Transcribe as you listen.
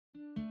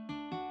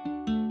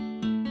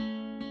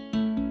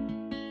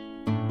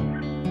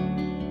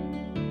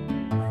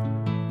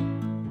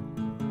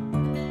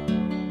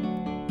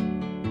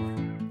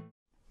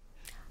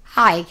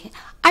Hi,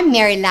 I'm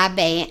Mary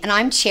Labbé, and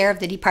I'm Chair of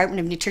the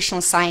Department of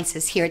Nutritional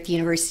Sciences here at the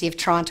University of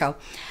Toronto.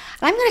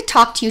 And I'm going to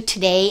talk to you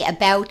today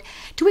about,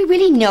 do we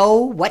really know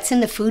what's in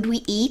the food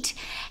we eat,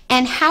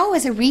 and how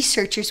as a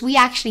researchers we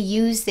actually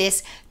use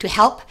this to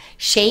help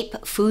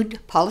shape food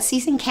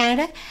policies in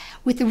Canada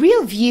with the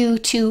real view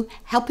to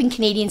helping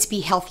Canadians be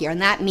healthier,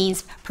 and that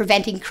means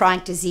preventing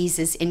chronic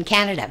diseases in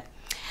Canada.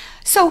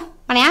 So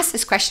when I ask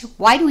this question,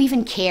 why do we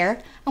even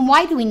care, and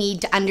why do we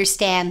need to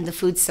understand the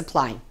food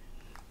supply?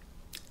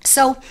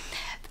 So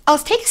I'll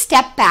take a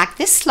step back.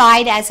 This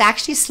slide is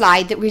actually a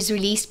slide that was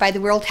released by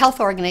the World Health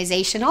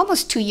Organization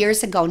almost 2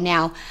 years ago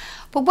now.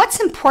 But what's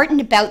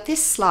important about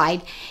this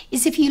slide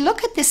is if you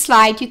look at this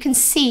slide, you can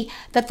see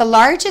that the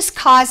largest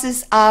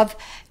causes of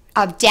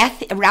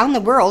death around the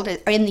world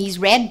are in these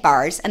red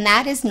bars, and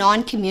that is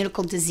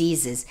non-communicable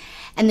diseases.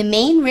 And the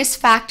main risk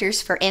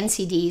factors for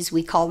NCDs,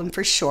 we call them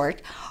for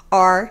short,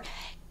 are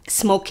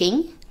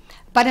smoking.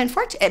 But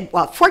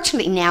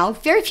fortunately now,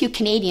 very few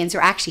Canadians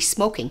are actually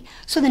smoking.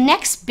 So the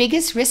next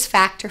biggest risk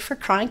factor for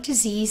chronic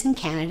disease in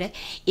Canada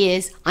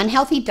is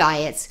unhealthy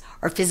diets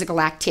or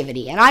physical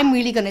activity. And I'm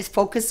really going to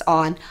focus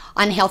on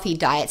unhealthy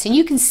diets. And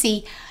you can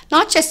see,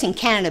 not just in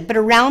Canada, but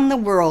around the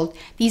world,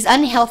 these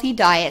unhealthy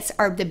diets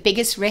are the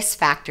biggest risk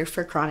factor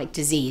for chronic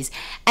disease.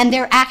 And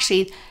they're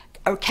actually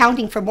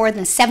accounting for more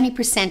than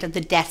 70% of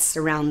the deaths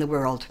around the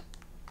world.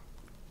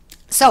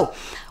 So,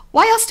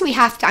 why else do we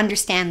have to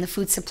understand the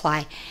food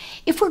supply?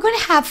 If we're going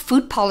to have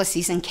food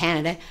policies in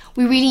Canada,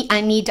 we really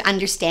need to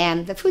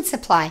understand the food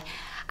supply.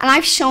 And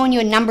I've shown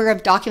you a number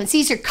of documents.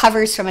 These are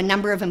covers from a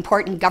number of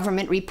important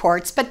government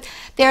reports, but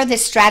they're the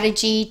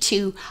strategy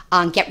to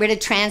get rid of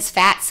trans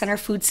fats in our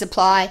food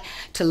supply,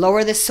 to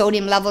lower the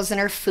sodium levels in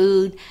our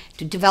food,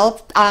 to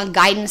develop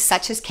guidance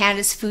such as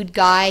Canada's Food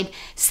Guide,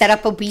 set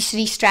up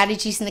obesity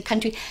strategies in the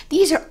country.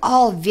 These are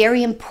all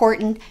very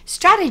important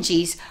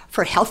strategies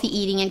for healthy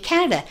eating in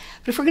Canada.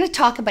 But if we're going to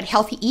talk about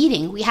healthy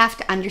eating, we have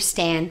to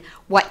understand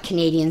what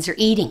Canadians are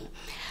eating.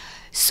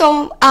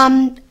 So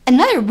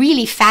another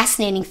really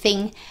fascinating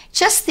thing,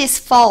 just this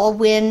fall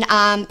when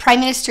Prime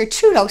Minister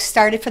Trudeau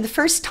started for the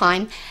first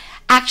time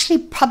actually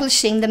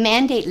publishing the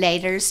mandate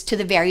letters to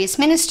the various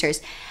ministers.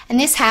 And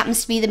this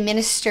happens to be the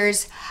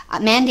minister's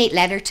mandate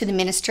letter to the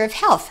Minister of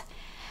Health.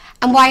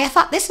 And why I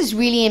thought this is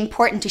really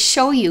important to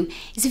show you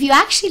is if you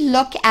actually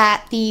look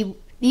at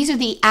these are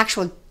the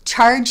actual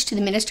charge to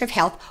the Minister of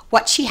Health,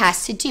 what she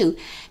has to do.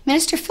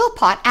 Minister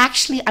Philpott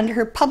actually, under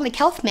her public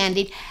health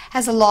mandate,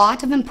 has a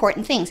lot of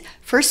important things.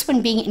 First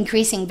one being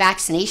increasing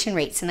vaccination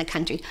rates in the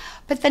country,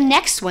 but the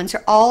next ones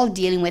are all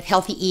dealing with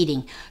healthy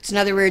eating. So in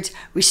other words,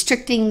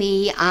 restricting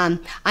the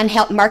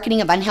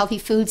marketing of unhealthy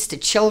foods to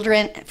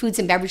children, foods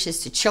and beverages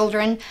to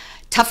children,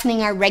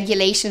 toughening our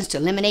regulations to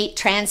eliminate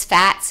trans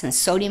fats and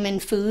sodium in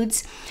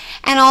foods,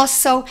 and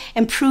also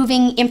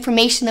improving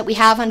information that we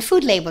have on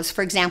food labels,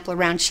 for example,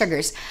 around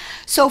sugars.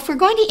 So if we're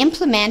going to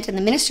implement, and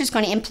the minister's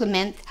going to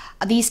implement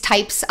these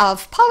types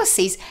of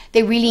policies,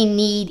 they really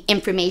need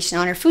information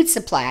on our food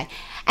supply.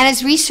 And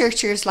as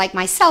researchers like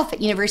myself at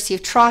University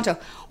of Toronto,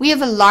 we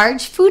have a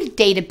large food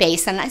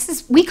database,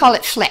 and we call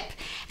it FLIP.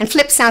 And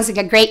FLIP sounds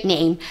like a great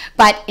name,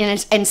 but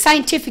in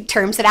scientific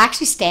terms, it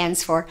actually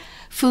stands for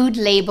Food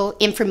Label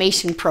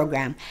Information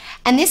Program.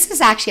 And this is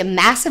actually a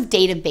massive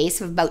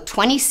database of about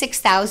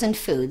 26,000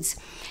 foods.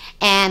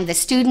 And the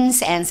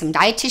students and some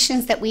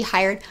dietitians that we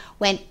hired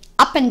went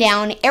up and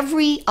down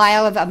every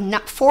aisle of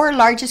the 4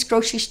 largest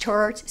grocery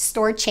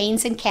store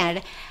chains in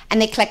Canada,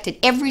 and they collected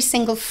every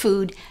single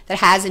food that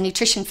has a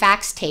nutrition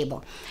facts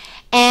table.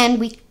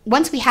 And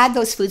once we had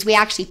those foods, we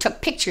actually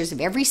took pictures of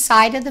every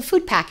side of the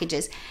food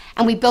packages,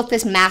 and we built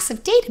this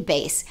massive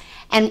database.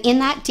 And in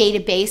that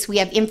database, we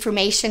have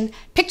information,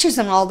 pictures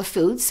on all the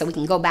foods, so we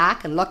can go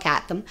back and look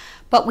at them.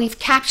 But we've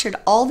captured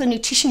all the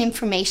nutrition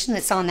information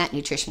that's on that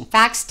nutrition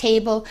facts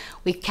table.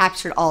 We've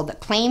captured all the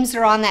claims that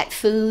are on that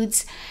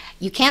foods.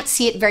 You can't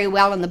see it very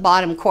well in the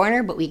bottom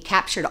corner, but we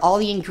captured all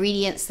the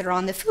ingredients that are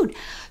on the food.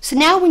 So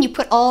now when you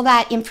put all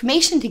that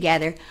information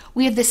together,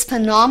 we have this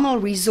phenomenal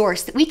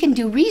resource that we can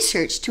do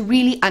research to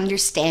really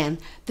understand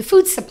the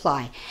food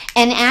supply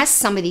and ask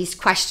some of these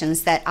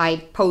questions that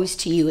I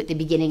posed to you at the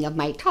beginning of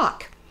my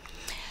talk.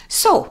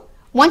 So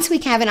once we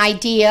have an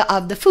idea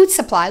of the food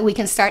supply, we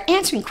can start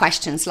answering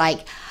questions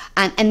like,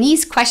 and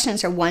these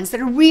questions are ones that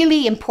are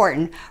really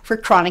important for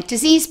chronic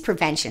disease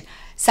prevention,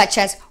 such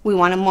as we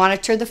want to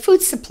monitor the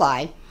food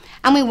supply,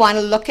 and we want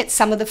to look at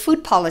some of the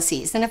food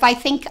policies. And if I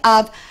think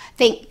of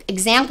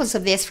examples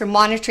of this for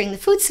monitoring the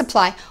food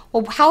supply,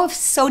 well, how have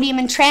sodium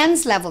and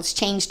trans levels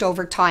changed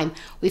over time?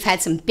 We've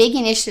had some big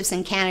initiatives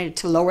in Canada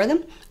to lower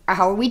them, or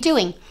how are we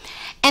doing?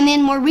 And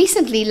then more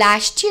recently,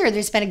 last year,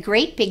 there's been a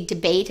great big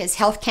debate as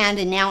Health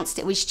Canada announced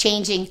it was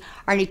changing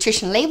our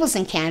nutrition labels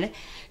in Canada.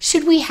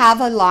 Should we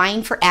have a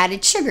line for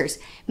added sugars?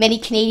 Many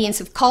Canadians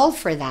have called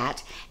for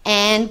that,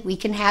 and we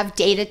can have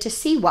data to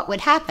see what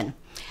would happen.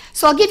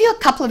 So I'll give you a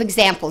couple of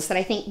examples that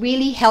I think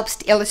really helps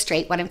to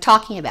illustrate what I'm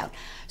talking about.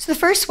 So the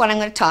first one I'm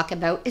going to talk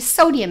about is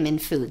sodium in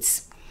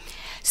foods.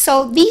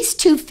 So these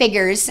two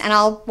figures, and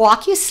I'll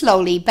walk you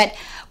slowly, but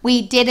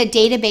we did a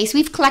database.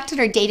 We've collected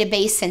our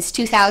database since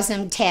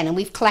 2010, and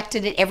we've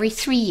collected it every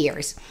 3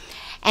 years.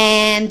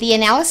 And the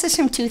analysis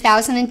from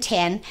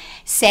 2010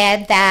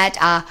 said that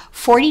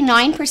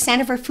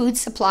 49% of our food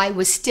supply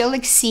was still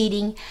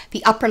exceeding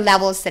the upper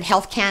levels that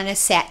Health Canada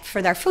set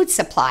for their food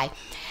supply.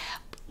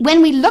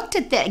 When we looked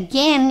at that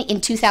again in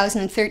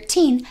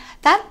 2013,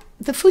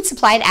 the food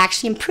supply had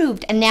actually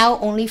improved, and now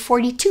only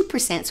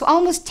 42%. So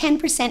almost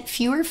 10%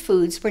 fewer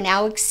foods were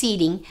now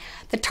exceeding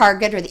the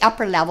target or the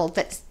upper level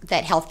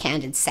that Health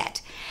Canada had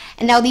set.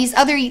 And now these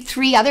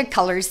three other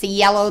colors, the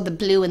yellow, the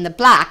blue, and the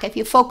black, if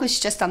you focus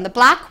just on the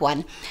black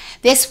one,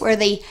 this where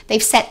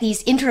they've set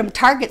these interim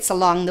targets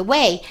along the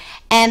way.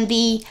 And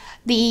the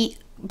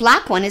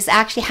black one is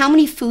actually how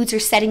many foods are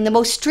setting the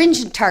most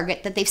stringent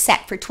target that they've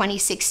set for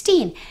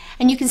 2016.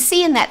 And you can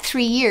see in that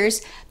 3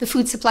 years, the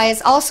food supply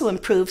has also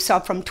improved. So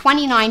from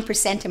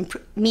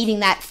 29% meeting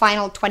that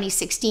final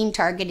 2016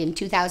 target in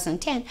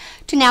 2010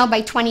 to now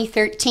by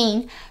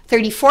 2013,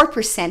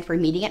 34% were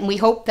meeting it. And we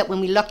hope that when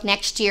we look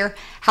next year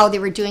how they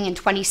were doing in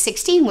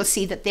 2016, we'll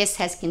see that this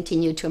has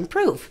continued to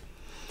improve.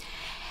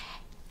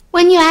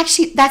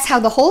 That's how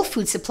the whole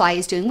food supply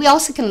is doing. We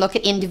also can look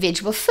at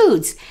individual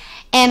foods.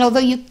 And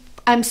although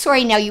I'm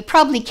sorry now, you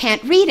probably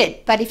can't read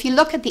it, but if you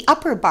look at the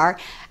upper bar,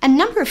 a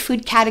number of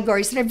food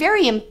categories that are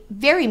very,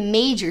 very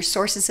major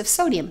sources of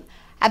sodium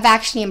have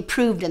actually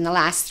improved in the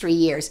last 3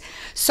 years.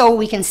 So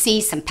we can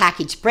see some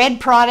packaged bread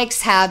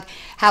products have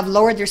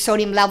lowered their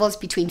sodium levels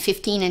between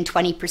 15 and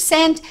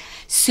 20%.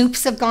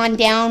 Soups have gone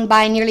down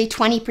by nearly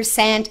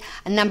 20%.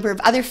 A number of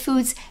other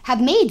foods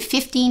have made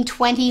 15,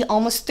 20,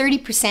 almost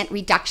 30%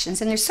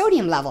 reductions in their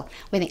sodium level.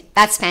 We think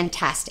that's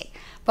fantastic.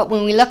 But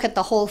when we look at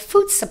the whole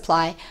food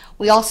supply,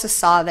 we also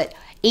saw that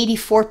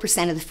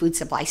 84% of the food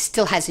supply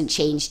still hasn't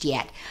changed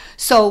yet.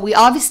 So we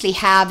obviously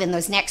have in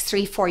those next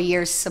 3-4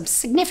 years some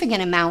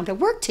significant amount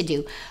of work to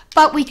do.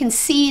 But we can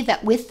see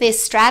that with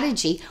this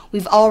strategy,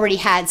 we've already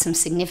had some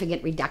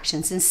significant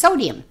reductions in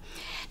sodium.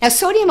 Now,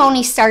 sodium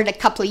only started a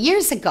couple of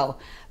years ago.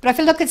 But if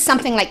I look at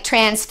something like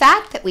trans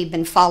fat that we've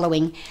been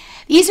following,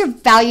 these are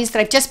values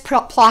that I've just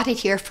plotted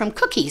here from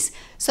cookies.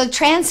 So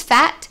trans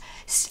fat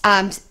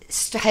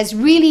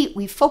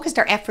we've focused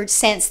our efforts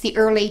since the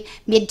early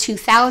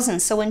mid-2000s.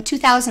 So in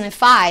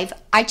 2005,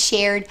 I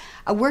chaired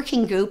a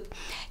working group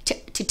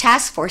to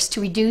task force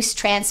to reduce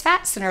trans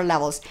fats in our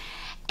levels.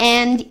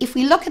 And if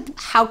we look at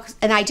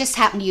and I just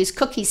happen to use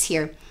cookies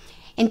here,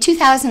 in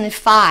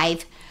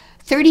 2005,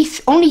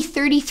 only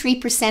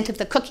 33% of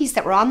the cookies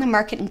that were on the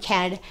market in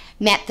Canada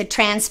met the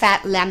trans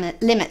fat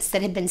limits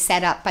that had been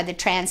set up by the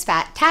Trans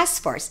Fat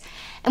Task Force.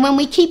 And when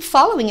we keep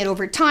following it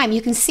over time, you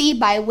can see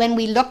by when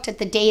we looked at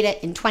the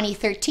data in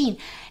 2013,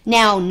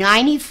 now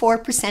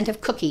 94%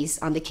 of cookies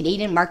on the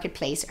Canadian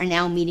marketplace are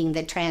now meeting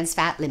the trans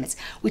fat limits,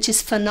 which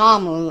is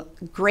phenomenal,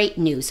 great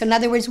news. So in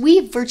other words,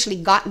 we've virtually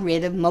gotten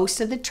rid of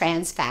most of the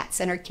trans fats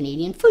in our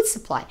Canadian food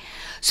supply.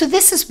 So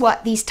this is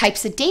what these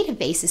types of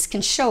databases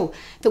can show,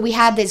 that we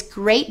have this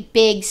great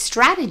big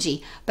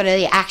strategy, but are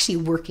they actually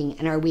working,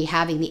 and are we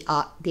having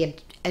the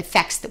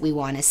effects that we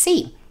want to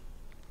see?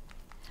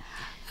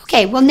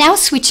 Okay, well, now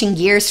switching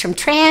gears from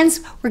trans,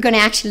 we're going to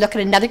actually look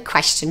at another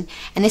question,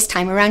 and this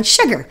time around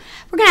sugar.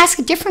 We're going to ask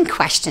a different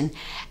question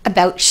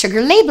about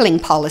sugar labeling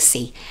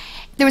policy.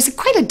 There was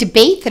quite a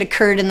debate that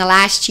occurred in the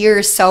last year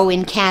or so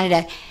in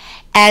Canada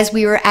as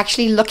we were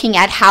actually looking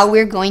at how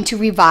we're going to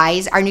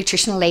revise our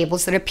nutritional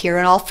labels that appear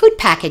in all food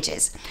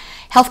packages.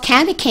 Health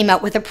Canada came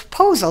out with a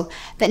proposal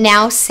that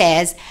now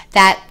says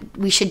that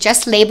we should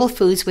just label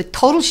foods with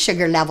total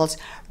sugar levels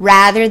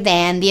rather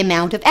than the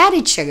amount of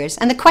added sugars.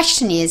 And the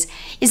question is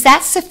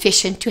that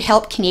sufficient to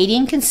help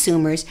Canadian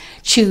consumers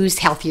choose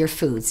healthier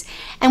foods?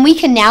 And we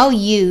can now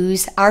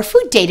use our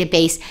food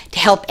database to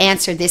help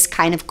answer this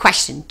kind of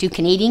question. Do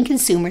Canadian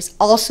consumers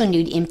also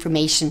need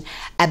information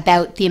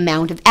about the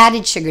amount of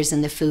added sugars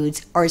in the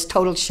foods, or is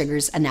total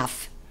sugars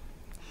enough?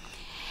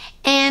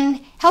 And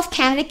Health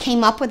Canada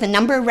came up with a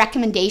number of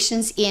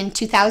recommendations in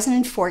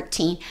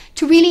 2014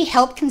 to really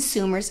help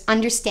consumers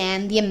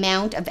understand the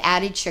amount of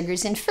added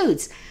sugars in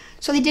foods.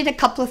 So they did a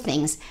couple of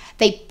things.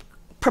 They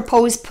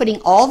proposed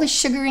putting all the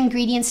sugar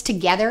ingredients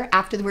together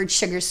after the word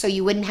sugar, so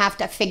you wouldn't have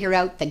to figure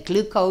out that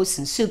glucose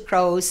and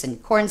sucrose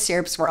and corn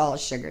syrups were all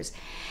sugars.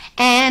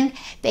 And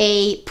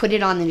they put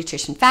it on the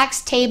nutrition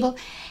facts table.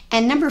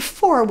 And number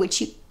 4,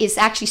 which is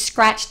actually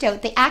scratched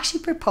out, they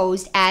actually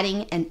proposed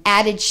adding an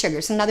added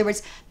sugars. In other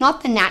words,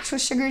 not the natural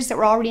sugars that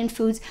were already in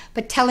foods,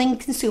 but telling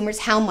consumers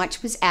how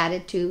much was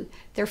added to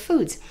their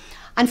foods.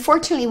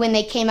 Unfortunately, when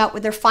they came out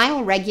with their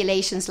final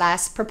regulations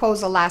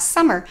proposal last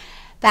summer,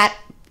 that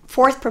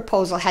 4th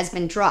proposal has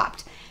been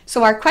dropped.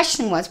 So our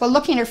question was, well,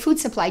 looking at our food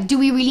supply, do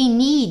we really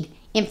need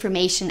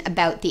information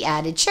about the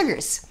added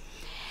sugars?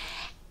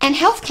 And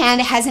Health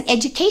Canada has an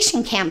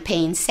education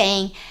campaign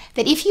saying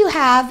that if you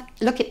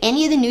look at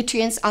any of the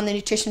nutrients on the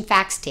nutrition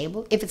facts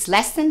table, if it's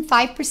less than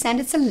 5%,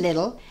 it's a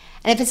little,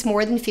 and if it's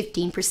more than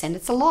 15%,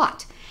 it's a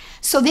lot.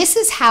 So this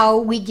is how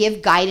we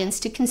give guidance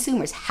to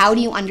consumers. How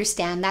do you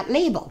understand that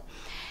label?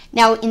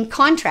 Now, in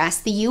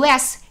contrast, the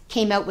U.S.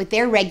 came out with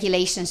their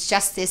regulations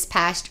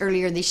just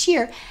earlier this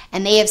year,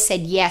 and they have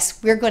said,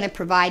 yes, we're going to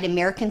provide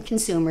American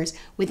consumers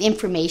with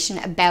information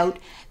about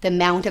the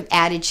amount of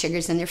added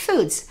sugars in their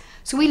foods.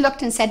 So we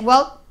looked and said,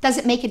 well, does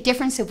it make a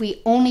difference if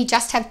we only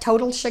just have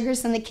total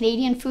sugars in the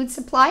Canadian food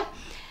supply?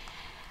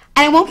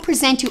 And I won't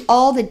present you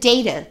all the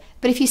data,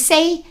 but if you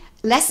say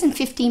less than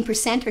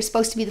 15% are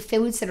supposed to be the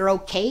foods that are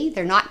okay,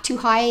 they're not too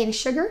high in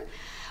sugar,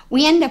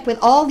 we end up with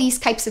all these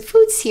types of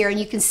foods here, and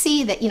you can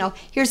see that,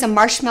 here's a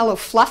marshmallow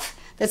fluff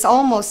that's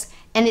almost,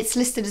 and it's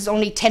listed as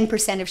only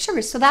 10% of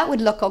sugar, so that would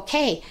look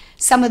okay.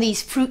 Some of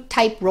these fruit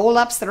type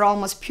roll-ups that are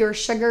almost pure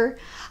sugar,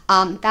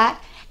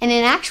 and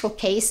in actual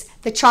case,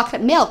 the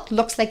chocolate milk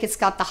looks like it's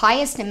got the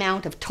highest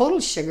amount of total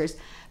sugars,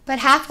 but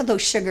half of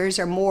those sugars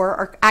or more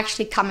are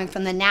actually coming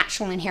from the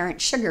natural inherent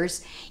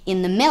sugars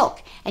in the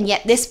milk, and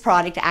yet this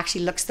product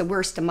actually looks the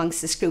worst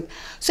amongst this group.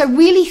 So I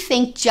really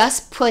think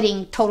just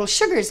putting total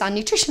sugars on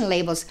nutrition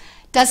labels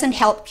doesn't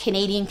help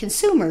Canadian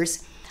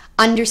consumers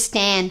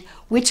understand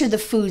which are the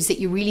foods that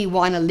you really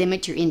want to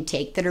limit your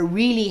intake, that are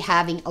really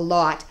having a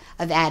lot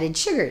of added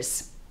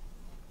sugars.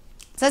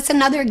 So that's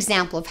another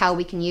example of how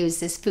we can use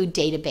this food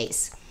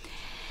database.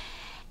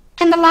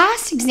 And the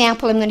last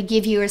example I'm going to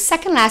give you, or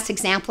second last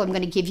example I'm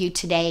going to give you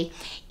today,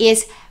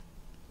 is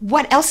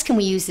what else can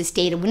we use this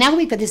data? Well, now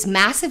we've got this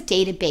massive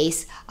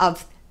database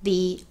of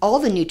all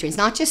the nutrients,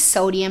 not just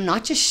sodium,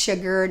 not just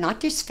sugar, not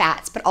just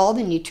fats, but all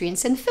the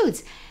nutrients in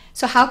foods.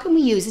 So how can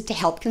we use it to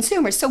help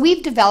consumers? So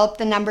we've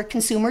developed a number of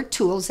consumer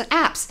tools and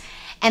apps,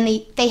 and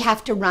they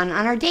have to run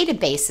on our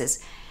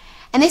databases.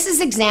 And this is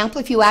an example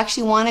if you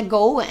actually want to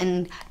go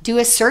and do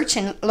a search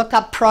and look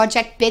up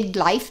Project Big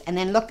Life, and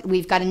then look,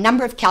 we've got a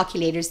number of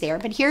calculators there,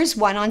 but here's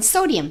one on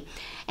sodium.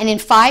 And in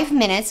 5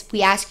 minutes,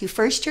 we ask you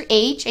first your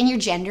age and your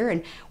gender,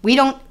 and we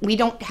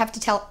don't have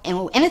to tell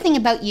anything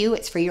about you,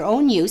 it's for your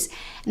own use.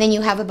 And then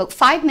you have about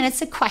 5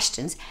 minutes of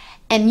questions.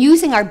 And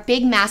using our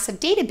big, massive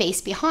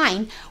database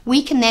behind,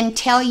 we can then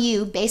tell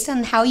you, based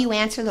on how you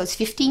answer those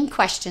 15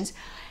 questions,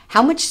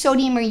 how much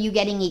sodium are you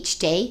getting each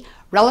day,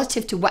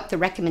 relative to what the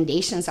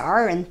recommendations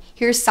are. And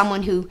here's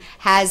someone who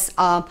has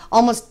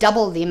almost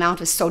double the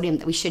amount of sodium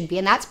that we should be,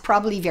 and that's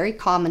probably very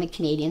common in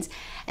Canadians.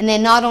 And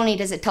then not only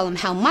does it tell them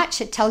how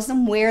much, it tells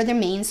them where their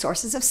main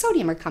sources of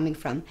sodium are coming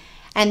from.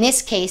 And in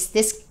this case,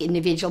 this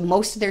individual,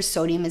 most of their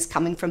sodium is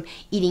coming from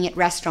eating at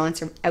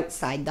restaurants or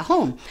outside the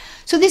home.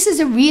 So this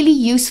is a really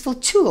useful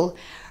tool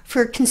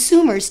for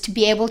consumers to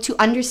be able to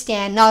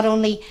understand not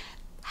only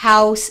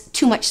how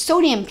too much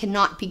sodium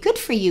cannot be good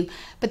for you,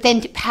 but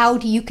then how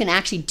you can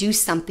actually do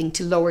something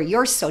to lower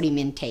your sodium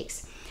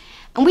intakes.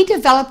 And we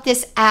developed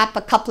this app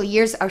this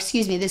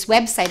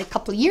website a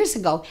couple of years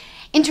ago.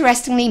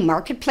 Interestingly,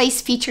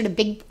 Marketplace featured a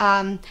big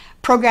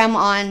program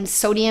on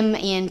sodium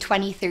in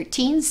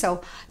 2013,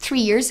 so 3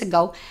 years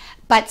ago.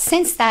 But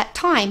since that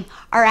time,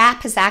 our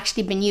app has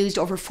actually been used.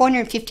 Over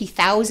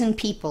 450,000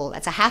 people,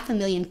 that's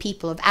 500,000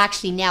 people, have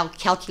actually now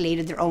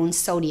calculated their own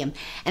sodium.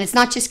 And it's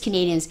not just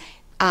Canadians.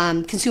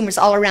 Consumers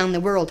all around the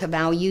world have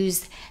now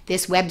used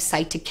this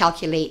website to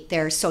calculate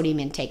their sodium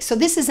intake. So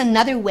this is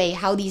another way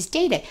how these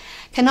data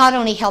can not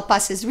only help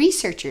us as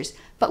researchers,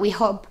 but we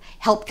help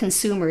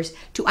consumers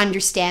to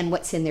understand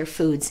what's in their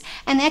foods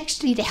and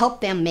actually to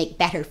help them make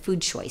better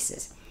food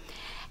choices.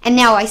 And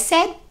now I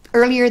said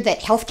earlier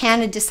that Health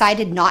Canada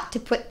decided not to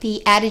put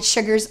the added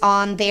sugars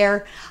on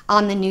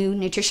the new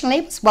nutrition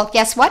labels. Well,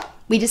 guess what?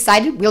 We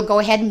decided we'll go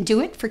ahead and do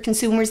it for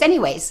consumers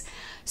anyways.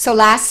 So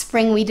last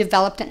spring we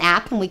developed an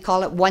app, and we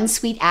call it One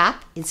Sweet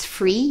App. It's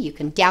free. You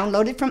can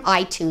download it from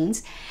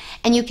iTunes,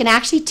 and you can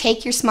actually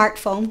take your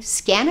smartphone,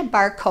 scan a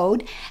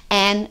barcode,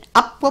 and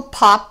up will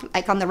pop,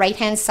 like on the right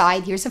hand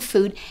side, here's a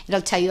food.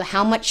 It'll tell you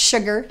how much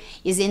sugar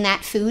is in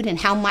that food and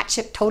how much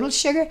of total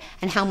sugar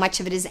and how much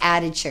of it is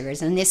added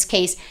sugars. And in this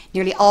case,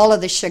 nearly all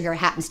of the sugar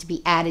happens to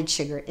be added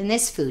sugar in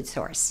this food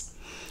source.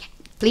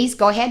 Please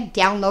go ahead,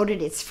 download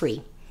it, it's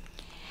free.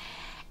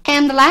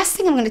 And the last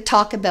thing I'm going to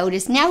talk about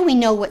is, now we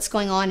know what's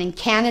going on in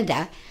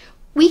Canada,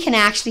 we can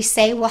actually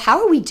say, well,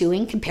 how are we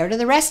doing compared to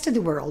the rest of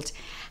the world?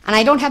 And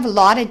I don't have a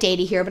lot of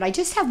data here, but I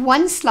just have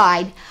one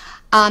slide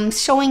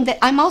showing that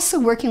I'm also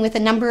working with a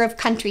number of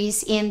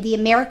countries in the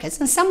Americas,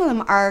 and some of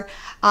them are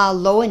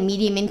low and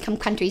medium income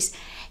countries.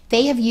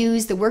 They have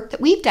used the work that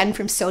we've done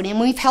from sodium.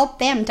 We've helped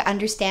them to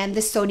understand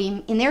the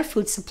sodium in their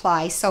food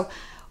supply. So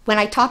when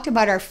I talked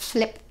about our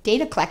FLIP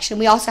data collection,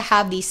 we also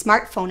have these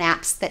smartphone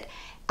apps that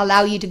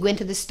allow you to go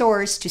into the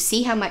stores to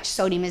see how much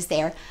sodium is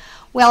there.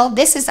 Well,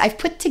 I've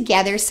put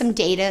together some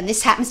data, and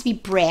this happens to be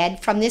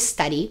bred from this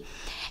study.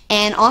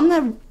 And on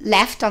the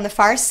left, on the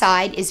far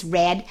side, is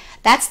red.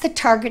 That's the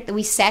target that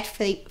we set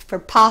for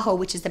PAHO,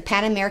 which is the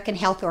Pan American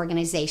Health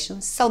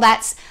Organization. So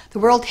that's the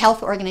World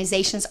Health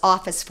Organization's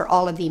office for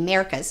all of the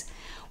Americas.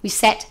 We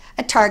set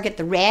a target.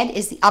 The red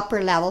is the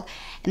upper level,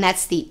 and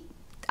that's the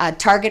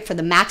target for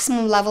the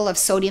maximum level of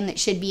sodium that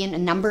should be in a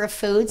number of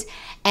foods.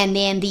 And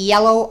then the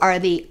yellow are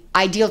the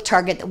ideal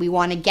target that we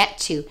want to get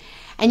to.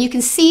 And you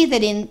can see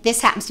that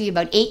this happens to be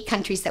about 8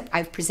 countries that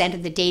I've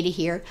presented the data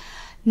here.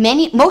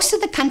 Most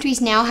of the countries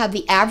now have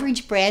the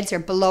average breads are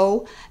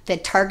below the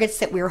targets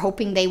that we're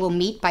hoping they will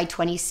meet by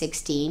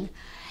 2016.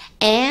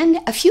 And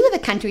a few of the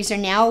countries are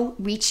now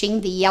reaching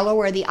the yellow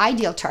or the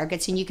ideal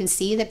targets. And you can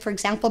see that, for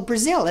example,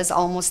 Brazil is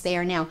almost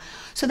there now.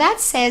 So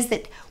that says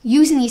that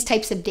using these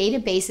types of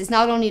databases,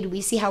 not only do we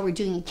see how we're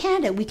doing in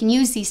Canada, we can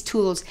use these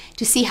tools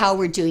to see how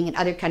we're doing in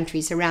other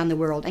countries around the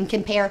world and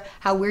compare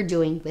how we're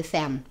doing with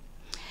them.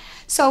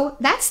 So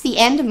that's the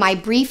end of my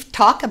brief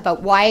talk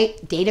about why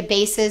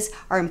databases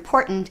are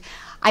important.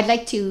 I'd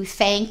like to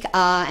thank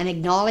and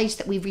acknowledge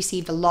that we've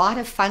received a lot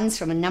of funds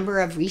from a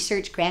number of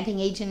research granting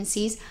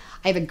agencies.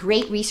 I have a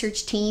great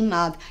research team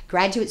of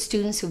graduate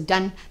students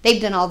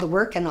they've done all the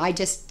work, and I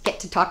just get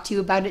to talk to you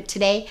about it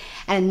today,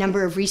 and a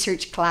number of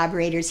research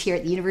collaborators here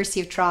at the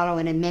University of Toronto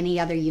and in many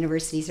other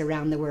universities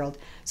around the world.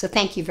 So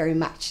thank you very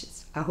much.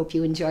 I hope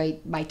you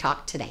enjoyed my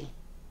talk today.